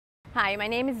Hi, my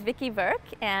name is Vicki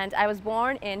and I was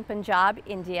born in Punjab,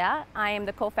 India. I am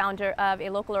the co-founder of a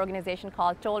local organization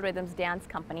called Toll Rhythms Dance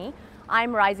Company.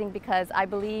 I'm rising because I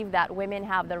believe that women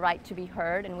have the right to be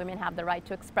heard and women have the right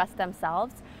to express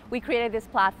themselves. We created this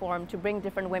platform to bring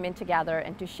different women together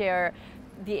and to share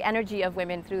the energy of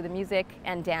women through the music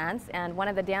and dance. And one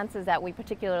of the dances that we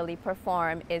particularly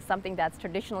perform is something that's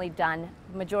traditionally done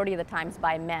majority of the times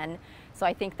by men. So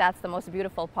I think that's the most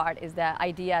beautiful part, is the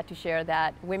idea to share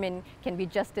that women can be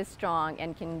just as strong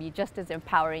and can be just as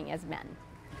empowering as men.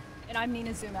 And I'm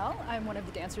Nina Zumel. I'm one of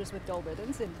the dancers with Toll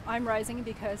Rhythms, and I'm rising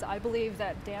because I believe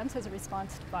that dance as a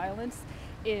response to violence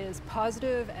is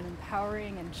positive and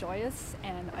empowering and joyous,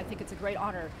 and I think it's a great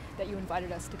honor that you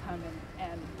invited us to come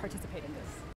and participate in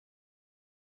this.